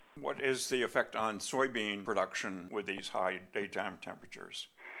What is the effect on soybean production with these high daytime temperatures?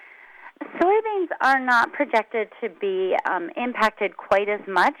 Soybeans are not projected to be impacted quite as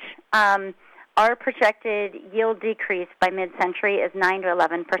much. Our projected yield decrease by mid-century is 9 to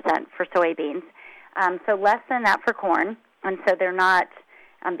 11% for soybeans, so less than that for corn. And so they're not,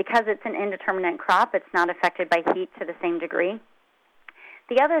 because it's an indeterminate crop, it's not affected by heat to the same degree.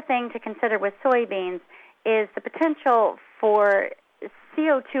 The other thing to consider with soybeans is the potential for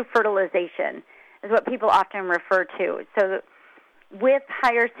CO2 fertilization, is what people often refer to. So with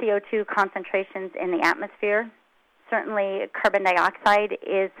higher CO2 concentrations in the atmosphere, certainly carbon dioxide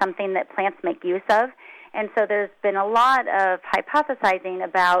is something that plants make use of. And so there's been a lot of hypothesizing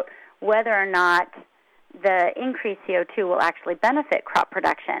about whether or not the increased CO2 will actually benefit crop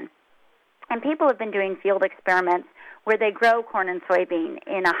production. And people have been doing field experiments where they grow corn and soybean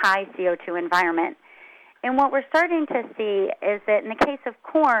in a high CO2 environment. And what we're starting to see is that in the case of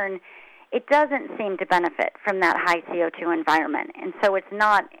corn, it doesn't seem to benefit from that high CO2 environment. And so it's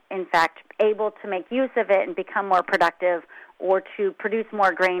not, in fact, able to make use of it and become more productive or to produce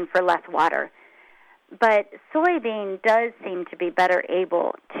more grain for less water. But soybean does seem to be better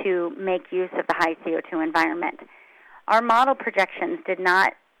able to make use of the high CO2 environment. Our model projections did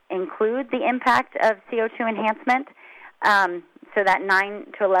not include the impact of CO2 enhancement. So that 9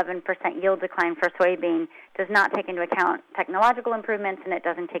 to 11% yield decline for soybean does not take into account technological improvements, and it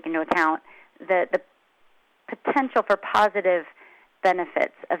doesn't take into account the potential for positive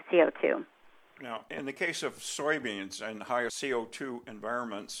benefits of CO2. Now, in the case of soybeans and higher CO2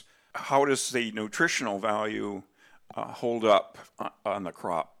 environments, how does the nutritional value hold up on the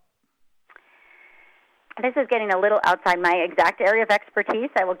crop? This is getting a little outside my exact area of expertise.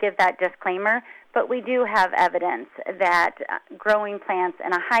 I will give that disclaimer. But we do have evidence that growing plants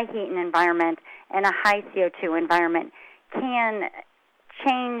in a high heat environment and a high CO2 environment can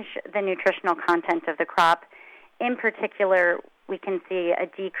change the nutritional content of the crop. In particular, we can see a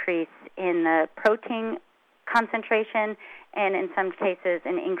decrease in the protein concentration and in some cases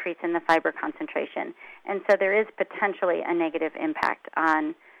an increase in the fiber concentration. And so there is potentially a negative impact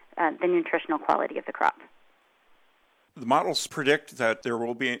on the nutritional quality of the crop. The models predict that there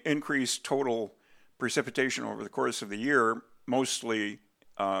will be an increased total precipitation over the course of the year, mostly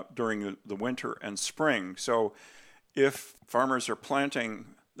during the winter and spring. So if farmers are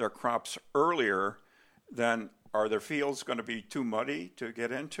planting their crops earlier, then are their fields going to be too muddy to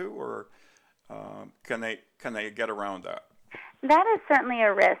get into, or can they get around that? That is certainly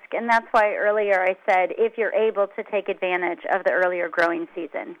a risk, and that's why earlier I said if you're able to take advantage of the earlier growing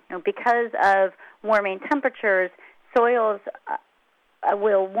season. Because of warming temperatures, soils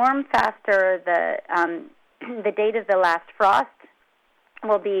will warm faster. The date of the last frost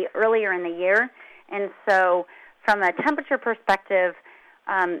will be earlier in the year, and so from a temperature perspective,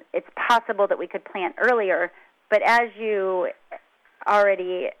 it's possible that we could plant earlier. But as you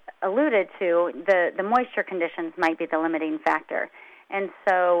already alluded to, the moisture conditions might be the limiting factor. And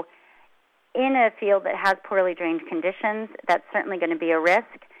so in a field that has poorly drained conditions, that's certainly going to be a risk.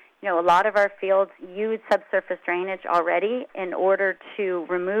 A lot of our fields use subsurface drainage already in order to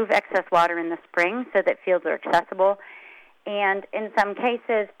remove excess water in the spring so that fields are accessible. And in some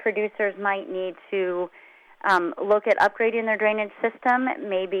cases, producers might need to look at upgrading their drainage system.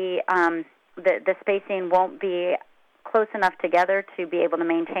 Maybe the spacing won't be close enough together to be able to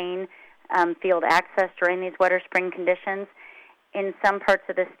maintain field access during these wetter spring conditions. In some parts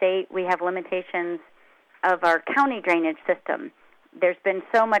of the state, we have limitations of our county drainage system. There's been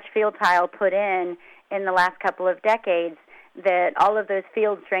so much field tile put in the last couple of decades that all of those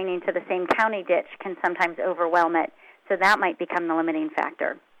fields draining to the same county ditch can sometimes overwhelm it. So that might become the limiting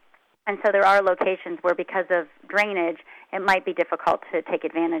factor. And so there are locations where, because of drainage, it might be difficult to take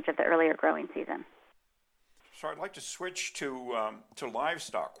advantage of the earlier growing season. So I'd like to switch to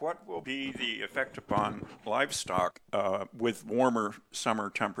livestock. What will be the effect upon livestock with warmer summer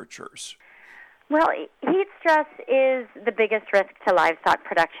temperatures? Well, heat stress is the biggest risk to livestock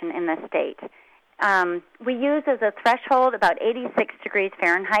production in the state. We use as a threshold about 86 degrees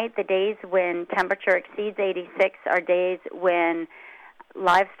Fahrenheit. The days when temperature exceeds 86 are days when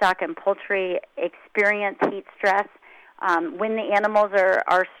livestock and poultry experience heat stress. When the animals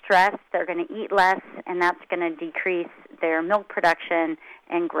are stressed, they're going to eat less, and that's going to decrease their milk production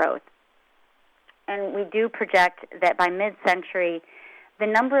and growth. And we do project that by mid-century, the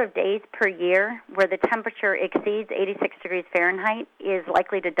number of days per year where the temperature exceeds 86 degrees Fahrenheit is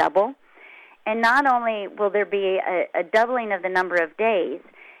likely to double. And not only will there be a doubling of the number of days,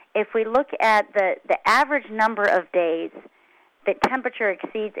 if we look at the average number of days that temperature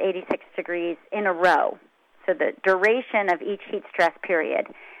exceeds 86 degrees in a row, so the duration of each heat stress period,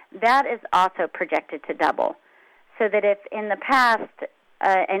 that is also projected to double. So that if in the past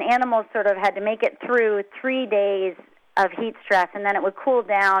an animal sort of had to make it through 3 days of heat stress and then it would cool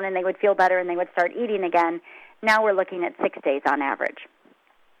down and they would feel better and they would start eating again, now we're looking at 6 days on average.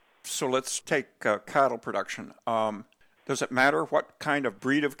 So let's take cattle production. Does it matter what kind of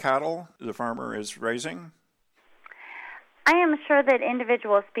breed of cattle the farmer is raising? I am sure that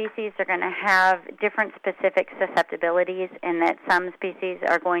individual species are going to have different specific susceptibilities and that some species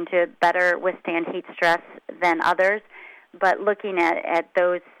are going to better withstand heat stress than others. But looking at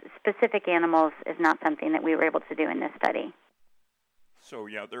those specific animals is not something that we were able to do in this study. So,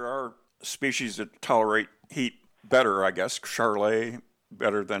 yeah, there are species that tolerate heat better, I guess. Charolais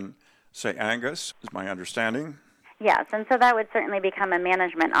better than, say, Angus, is my understanding. Yes, and so that would certainly become a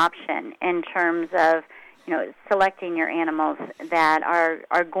management option in terms of selecting your animals that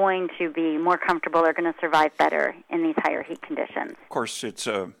are going to be more comfortable or going to survive better in these higher heat conditions. Of course, it's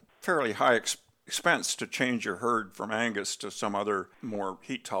a fairly high expense to change your herd from Angus to some other more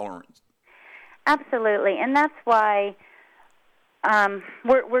heat tolerant. Absolutely, and that's why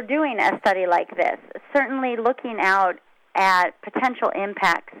we're doing a study like this. Certainly looking out at potential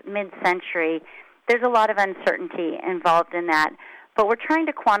impacts mid-century, there's a lot of uncertainty involved in that. But we're trying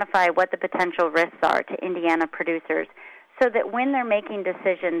to quantify what the potential risks are to Indiana producers so that when they're making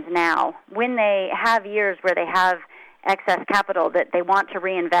decisions now, when they have years where they have excess capital that they want to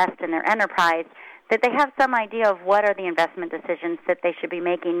reinvest in their enterprise, that they have some idea of what are the investment decisions that they should be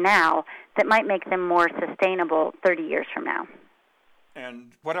making now that might make them more sustainable 30 years from now.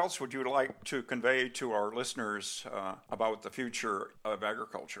 And what else would you like to convey to our listeners about the future of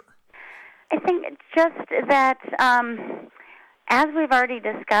agriculture? I think just that as we've already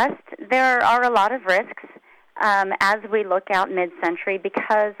discussed, there are a lot of risks as we look out mid-century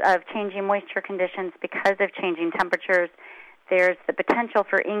because of changing moisture conditions, because of changing temperatures. There's the potential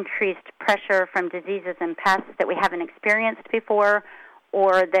for increased pressure from diseases and pests that we haven't experienced before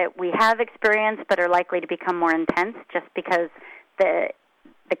or that we have experienced but are likely to become more intense just because the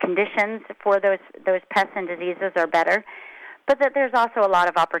conditions for those pests and diseases are better. But that there's also a lot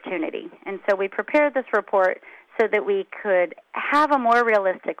of opportunity. And so we prepared this report so that we could have a more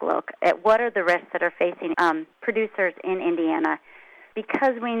realistic look at what are the risks that are facing producers in Indiana.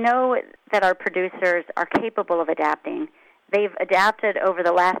 Because we know that our producers are capable of adapting. They've adapted over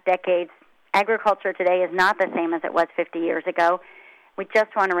the last decades. Agriculture today is not the same as it was 50 years ago. We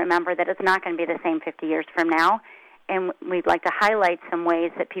just want to remember that it's not going to be the same 50 years from now. And we'd like to highlight some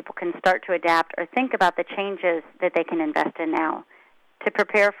ways that people can start to adapt or think about the changes that they can invest in now to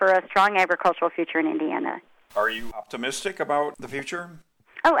prepare for a strong agricultural future in Indiana. Are you optimistic about the future?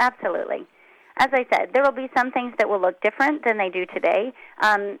 Oh, absolutely. As I said, there will be some things that will look different than they do today.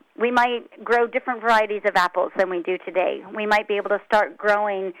 We might grow different varieties of apples than we do today. We might be able to start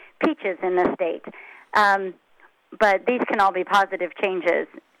growing peaches in the state. But these can all be positive changes,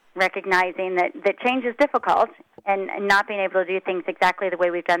 recognizing that change is difficult and not being able to do things exactly the way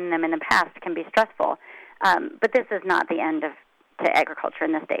we've done them in the past can be stressful. But this is not the end to agriculture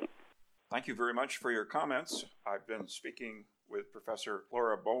in the state. Thank you very much for your comments. I've been speaking with Professor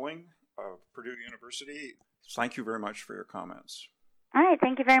Laura Bowling of Purdue University. Thank you very much for your comments. All right.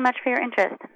 Thank you very much for your interest.